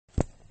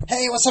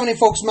Hey, what's happening,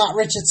 folks? Matt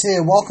Richards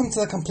here. Welcome to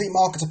the Complete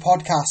Marketer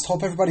Podcast.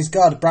 Hope everybody's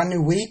good. Brand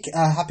new week.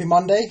 Happy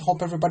Monday.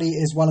 Hope everybody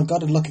is well and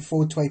good and looking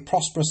forward to a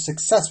prosperous,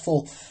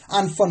 successful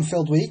and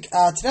fun-filled week.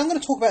 Today I'm going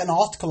to talk about an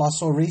article I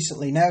saw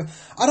recently. Now,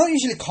 I don't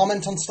usually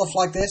comment on stuff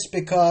like this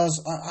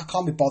because I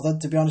can't be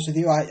bothered, to be honest with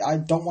you. I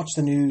don't watch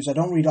the news. I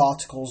don't read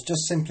articles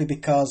just simply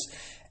because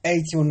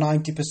 80 or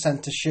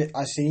 90% of shit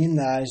I see in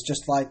there is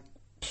just like,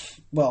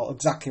 well,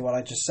 exactly what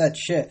I just said,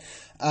 shit.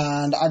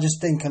 And I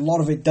just think a lot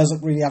of it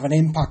doesn't really have an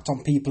impact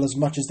on people as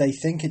much as they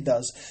think it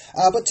does.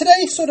 But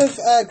today sort of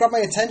grabbed my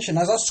attention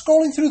as I was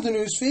scrolling through the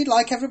newsfeed,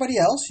 like everybody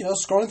else,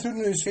 scrolling through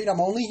the newsfeed.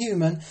 I'm only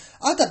human.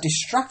 I got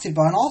distracted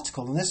by an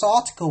article, and this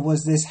article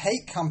was this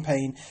hate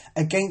campaign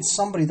against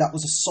somebody that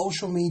was a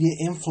social media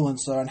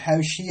influencer and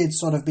how she had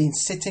sort of been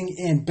sitting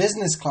in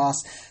business class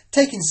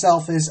taking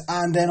selfies,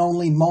 and then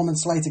only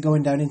moments later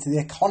going down into the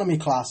economy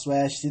class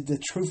where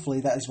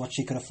truthfully, that is what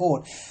she could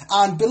afford.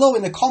 And below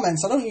in the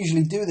comments, I don't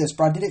usually do this,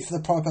 but I did it for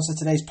the purpose of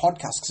today's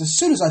podcast, because as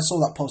soon as I saw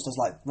that post, I was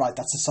like, right,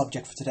 that's the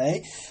subject for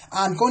today.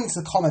 And going into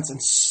the comments, and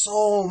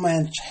so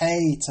much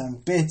hate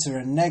and bitter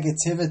and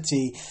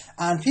negativity,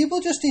 and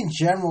people just in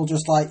general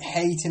just like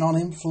hating on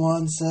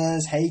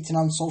influencers, hating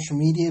on social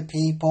media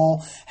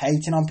people,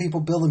 hating on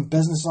people building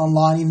businesses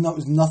online, even though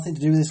it was nothing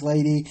to do with this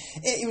lady.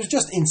 It was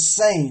just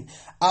insane.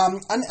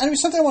 And it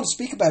was something I want to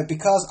speak about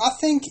because I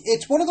think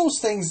it's one of those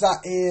things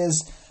that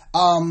is,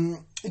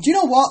 do you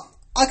know what?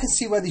 I can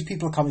see where these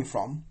people are coming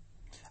from.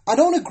 I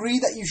don't agree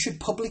that you should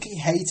publicly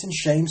hate and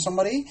shame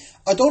somebody.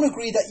 I don't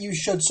agree that you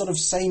should sort of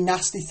say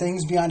nasty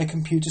things behind a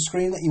computer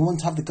screen that you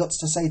wouldn't have the guts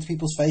to say to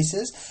people's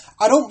faces.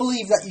 I don't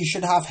believe that you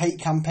should have hate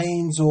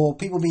campaigns or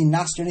people being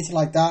nasty or anything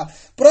like that.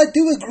 But I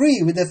do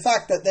agree with the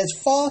fact that there's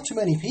far too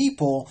many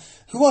people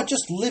who are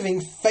just living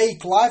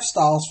fake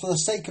lifestyles for the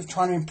sake of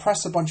trying to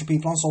impress a bunch of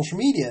people on social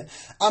media.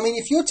 I mean,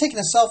 if you're taking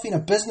a selfie in a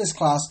business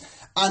class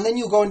and then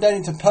you're going down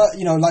into,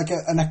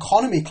 an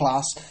economy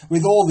class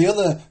with all the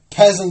other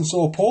peasants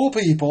or poor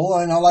people,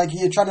 like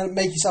you're trying to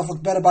make yourself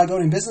look better by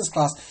going in business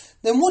class,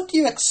 then what do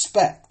you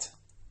expect?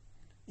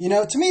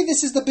 To me,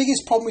 this is the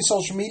biggest problem with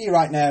social media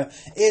right now,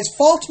 is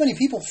far too many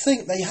people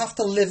think they have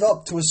to live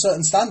up to a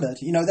certain standard.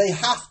 They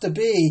have to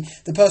be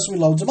the person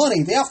with loads of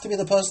money. They have to be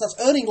the person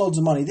that's earning loads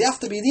of money. They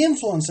have to be the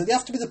influencer. They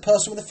have to be the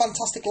person with a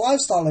fantastic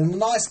lifestyle and a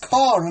nice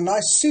car and a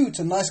nice suit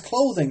and nice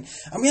clothing.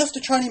 And we have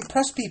to try and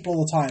impress people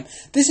all the time.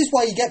 This is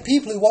why you get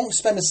people who won't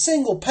spend a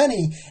single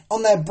penny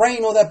on their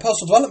brain or their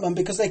personal development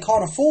because they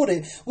can't afford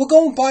it. Will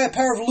go and buy a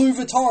pair of Louis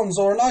Vuittons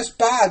or a nice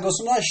bag or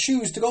some nice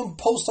shoes to go and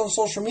post on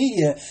social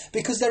media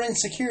because they're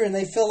insecure and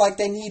they feel like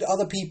they need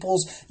other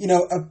people's,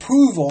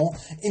 approval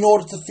in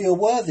order to feel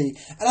worthy.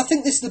 And I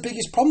think this is the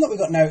biggest problem that we've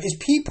got now, is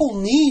people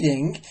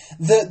needing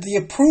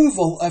the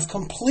approval of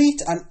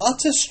complete and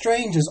utter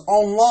strangers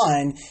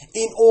online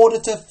in order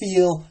to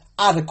feel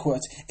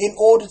adequate, in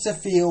order to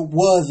feel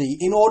worthy,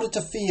 in order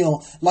to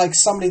feel like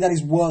somebody that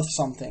is worth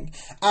something.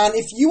 And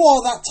if you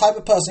are that type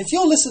of person, if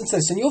you're listening to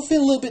this and you'll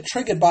feel a little bit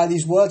triggered by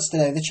these words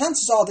today, the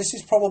chances are this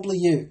is probably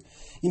you.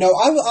 I'm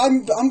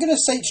going to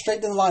say it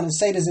straight down the line and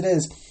say it as it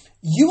is.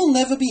 You will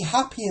never be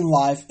happy in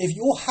life if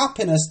your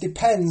happiness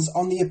depends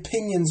on the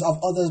opinions of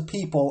other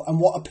people and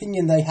what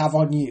opinion they have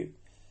on you.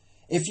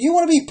 If you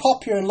want to be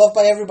popular and loved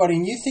by everybody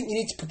and you think you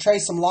need to portray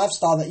some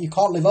lifestyle that you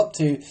can't live up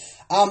to,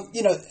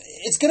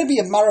 it's going to be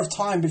a matter of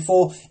time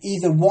before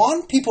either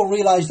one, people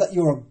realize that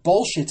you're a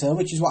bullshitter,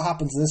 which is what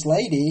happened to this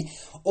lady,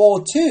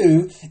 or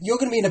two, you're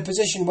going to be in a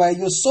position where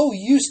you're so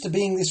used to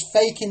being this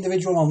fake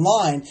individual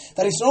online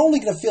that it's not only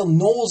going to feel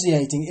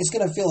nauseating, it's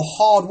going to feel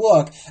hard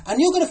work.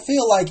 And you're going to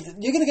feel like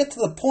you're going to get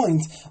to the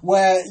point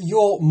where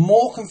you're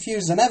more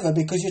confused than ever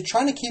because you're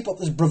trying to keep up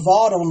this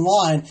bravado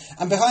online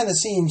and behind the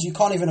scenes you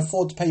can't even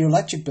afford to pay your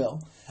electric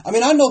bill. I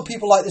mean, I know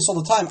people like this all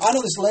the time. I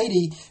know this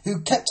lady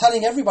who kept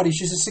telling everybody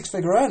she's a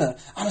six-figure earner.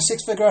 I'm a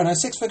six-figure earner, a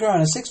six-figure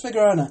earner, a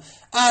six-figure earner.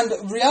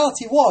 And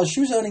reality was she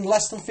was earning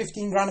less than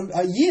 15 grand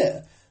a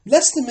year.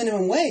 Less than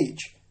minimum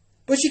wage.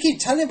 But she keep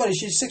telling everybody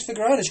she's a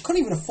six-figure earner. She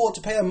couldn't even afford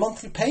to pay a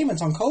monthly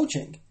payment on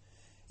coaching.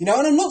 And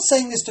I'm not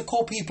saying this to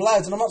call people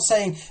out, and I'm not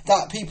saying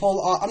that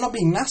I'm not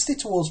being nasty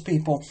towards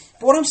people,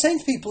 but what I'm saying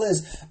to people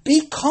is,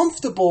 be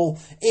comfortable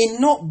in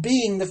not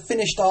being the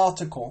finished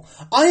article.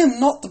 I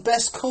am not the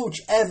best coach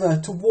ever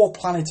to walk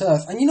planet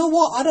Earth, and you know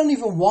what? I don't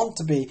even want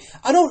to be.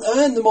 I don't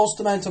earn the most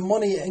amount of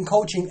money in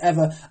coaching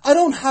ever. I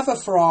don't have a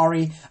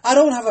Ferrari. I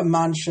don't have a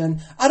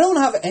mansion. I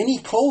don't have any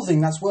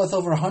clothing that's worth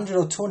over 100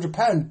 or 200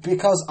 pounds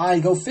because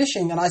I go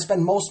fishing and I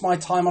spend most of my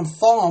time on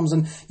farms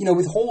and,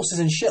 with horses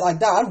and shit like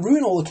that. I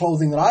ruin all the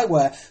clothing that I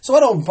wear, so I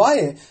don't buy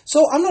it.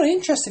 So I'm not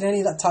interested in any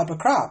of that type of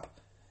crap,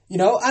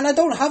 and I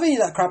don't have any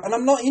of that crap, and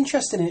I'm not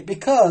interested in it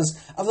because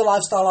of the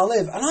lifestyle I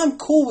live, and I'm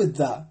cool with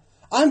that.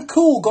 I'm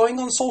cool going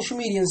on social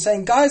media and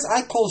saying, guys,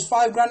 I closed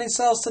 5 grand in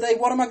sales today.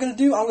 What am I going to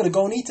do? I'm going to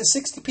go and eat a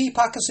 60p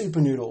pack of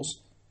super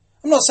noodles.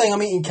 I'm not saying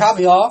I'm eating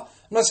caviar.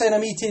 I'm not saying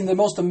I'm eating the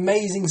most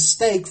amazing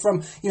steak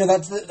from,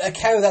 that's a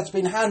cow that's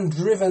been hand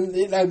driven,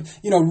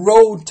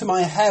 rode to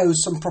my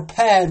house and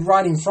prepared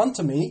right in front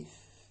of me.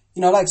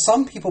 You know, like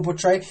some people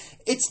portray,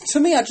 to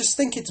me, I just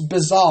think it's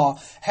bizarre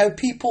how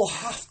people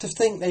have to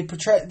think they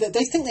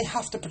think they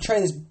have to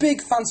portray this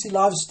big fancy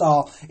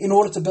lifestyle in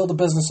order to build a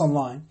business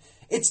online.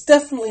 It's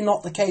definitely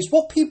not the case.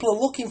 What people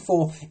are looking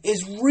for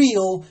is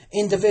real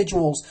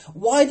individuals.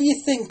 Why do you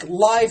think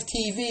live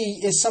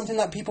TV is something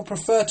that people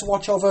prefer to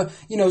watch over,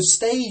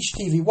 stage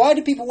TV? Why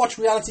do people watch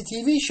reality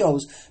TV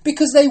shows?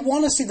 Because they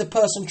want to see the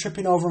person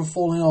tripping over and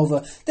falling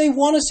over. They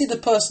want to see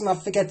the person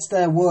that forgets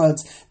their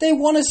words. They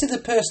want to see the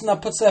person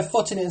that puts their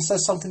foot in it and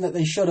says something that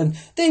they shouldn't.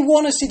 They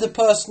want to see the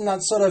person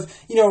that sort of,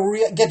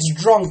 gets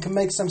drunk and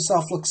makes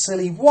themselves look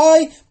silly.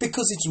 Why?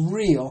 Because it's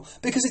real.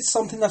 Because it's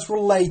something that's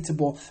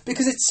relatable.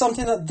 Because it's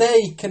something that they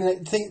can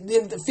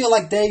feel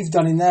like they've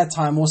done in their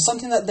time, or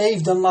something that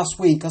they've done last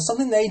week, or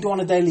something they do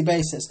on a daily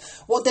basis.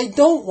 What they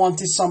don't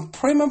want is some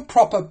prim and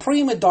proper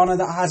prima donna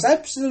that has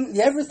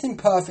absolutely everything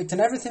perfect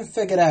and everything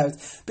figured out,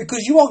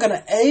 because you are going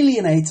to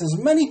alienate as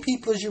many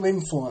people as you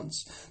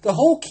influence. The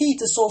whole key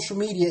to social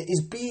media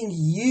is being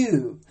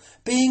you,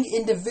 being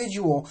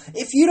individual.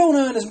 If you don't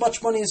earn as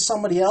much money as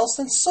somebody else,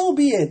 then so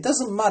be it.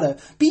 Doesn't matter.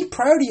 Be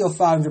proud of your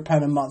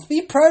 £500 a month.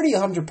 Be proud of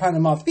your £100 a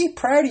month. Be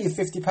proud of your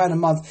 £50 a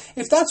month.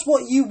 If that's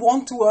what you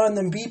want to earn,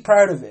 then be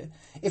proud of it.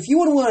 If you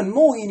want to earn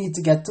more, you need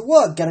to get to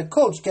work, get a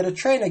coach, get a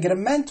trainer, get a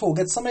mentor,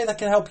 get somebody that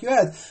can help you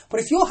out. But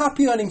if you're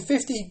happy earning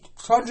 50,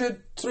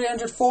 100,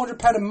 300, 400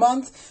 pound a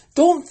month,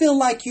 don't feel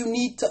like you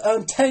need to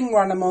earn 10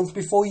 grand a month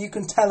before you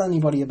can tell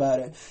anybody about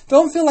it.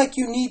 Don't feel like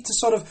you need to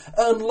sort of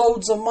earn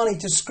loads of money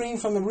to scream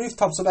from the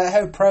rooftops about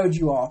how proud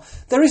you are.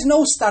 There is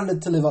no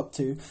standard to live up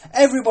to.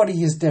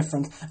 Everybody is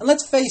different. And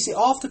let's face it,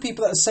 half the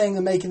people that are saying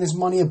they're making this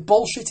money are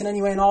bullshitting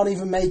anyway and aren't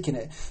even making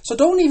it. So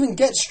don't even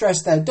get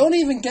stressed out. Don't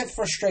even get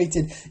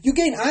frustrated. You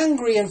get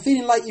angry and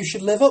feeling like you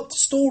should live up to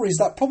stories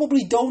that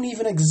probably don't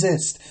even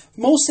exist.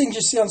 Most things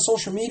you see on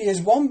social media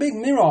is one big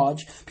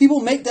mirage. People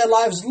make their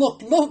lives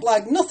look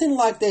like nothing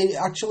like they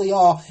actually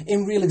are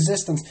in real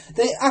existence.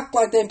 They act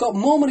like they've got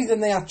more money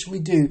than they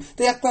actually do.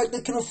 They act like they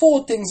can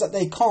afford things that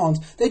they can't.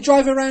 They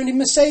drive around in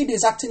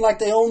Mercedes acting like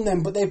they own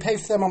them, but they pay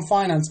for them on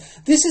finance.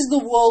 This is the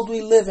world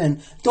we live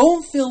in.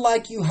 Don't feel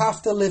like you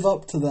have to live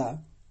up to that.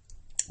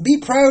 Be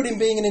proud in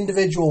being an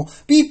individual.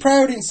 Be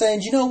proud in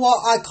saying, you know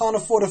what, I can't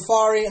afford a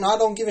Ferrari and I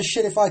don't give a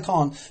shit if I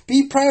can't.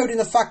 Be proud in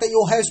the fact that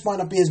your house might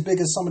not be as big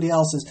as somebody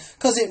else's,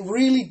 because it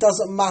really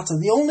doesn't matter.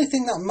 The only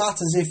thing that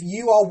matters is if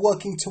you are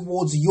working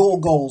towards your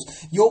goals.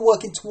 You're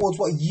working towards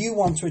what you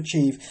want to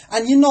achieve,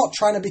 and you're not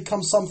trying to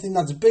become something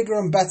that's bigger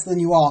and better than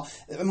you are.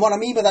 And what I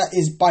mean by that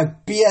is by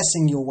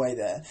BSing your way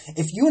there.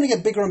 If you want to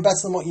get bigger and better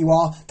than what you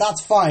are,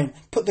 that's fine.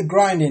 Put the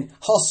grind in,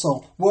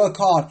 hustle, work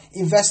hard,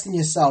 invest in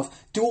yourself,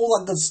 do all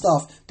that good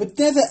stuff, but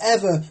never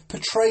ever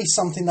portray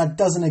something that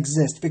doesn't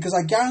exist, because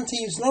I guarantee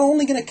you it's not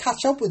only going to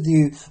catch up with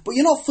you, but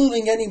you're not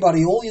fooling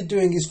anybody. All you're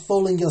doing is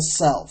fooling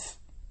yourself.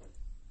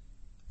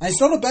 And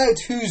it's not about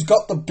who's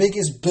got the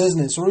biggest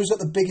business or who's got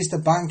the biggest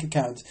bank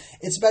account.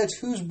 It's about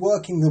who's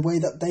working the way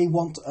that they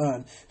want to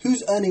earn,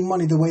 who's earning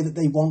money the way that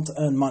they want to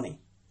earn money.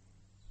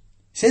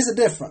 So here's the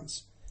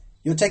difference.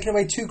 You're taking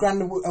away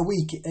 £2,000 a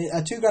week,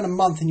 £2,000 a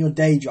month in your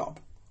day job,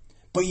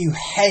 but you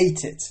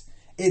hate it.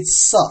 It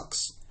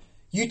sucks.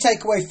 You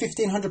take away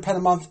 £1,500 a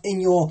month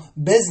in your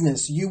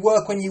business. You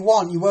work when you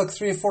want. You work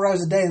 3 or 4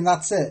 hours a day and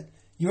that's it.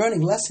 You're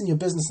earning less in your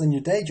business than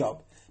your day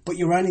job, but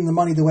you're earning the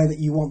money the way that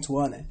you want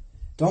to earn it.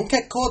 Don't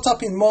get caught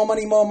up in more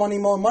money, more money,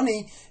 more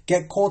money.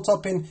 Get caught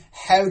up in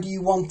how do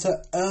you want to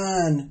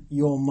earn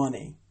your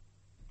money.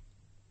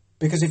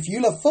 Because if you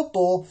love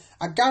football,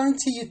 I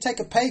guarantee you take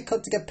a pay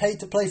cut to get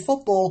paid to play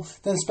football,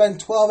 then spend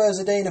 12 hours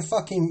a day in a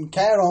fucking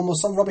care home or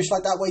some rubbish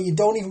like that where you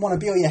don't even want to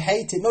be or you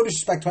hate it. No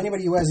disrespect to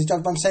anybody who wears a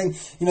job, but I'm saying,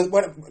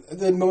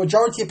 the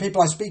majority of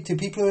people I speak to,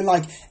 people who are in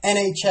like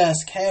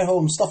NHS, care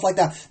homes, stuff like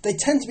that, they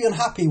tend to be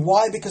unhappy.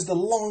 Why? Because the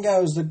long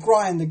hours, the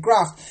grind, the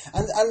graft,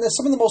 and there's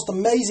some of the most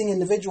amazing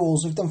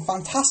individuals who've done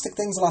fantastic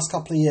things the last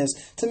couple of years.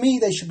 To me,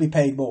 they should be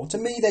paid more. To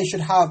me, they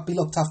should be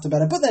looked after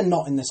better, but they're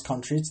not in this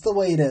country. It's the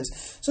way it is.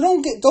 So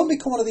don't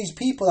become one of these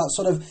people that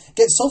sort of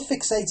get so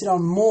fixated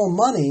on more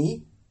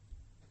money,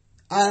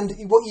 and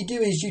what you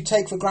do is you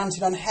take for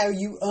granted on how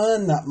you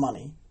earn that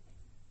money.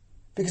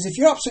 Because if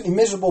you're absolutely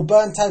miserable,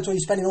 burnt out, or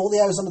you're spending all the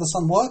hours under the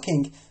sun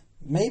working,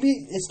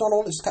 maybe it's not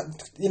all it's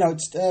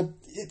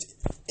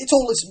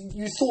all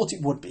you thought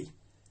it would be.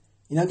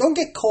 Don't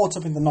get caught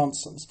up in the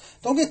nonsense.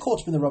 Don't get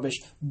caught up in the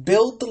rubbish.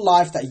 Build the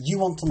life that you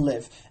want to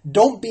live.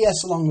 Don't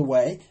BS along the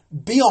way.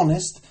 Be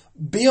honest.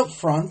 Be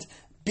upfront.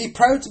 Be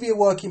proud to be a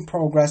work in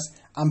progress,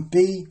 and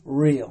be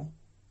real.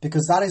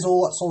 Because that is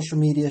all that social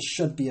media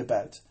should be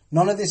about.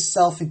 None of this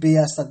selfie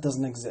BS that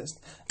doesn't exist.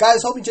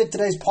 Guys, hope you enjoyed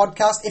today's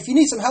podcast. If you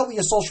need some help with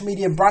your social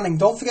media branding,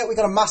 don't forget we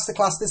got a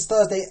masterclass this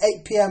Thursday,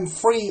 8 p.m,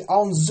 free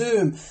on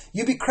Zoom.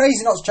 You'd be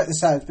crazy not to check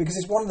this out, because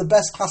it's one of the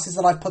best classes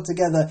that I've put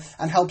together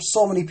and helped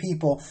so many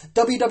people.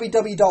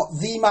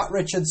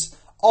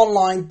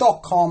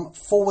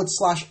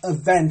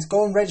 www.themattrichardsonline.com/event.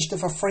 Go and register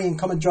for free and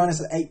come and join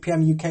us at 8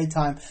 p.m. UK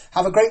time.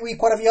 Have a great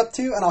week, whatever you're up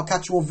to, and I'll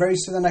catch you all very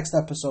soon in the next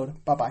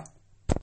episode. Bye-bye.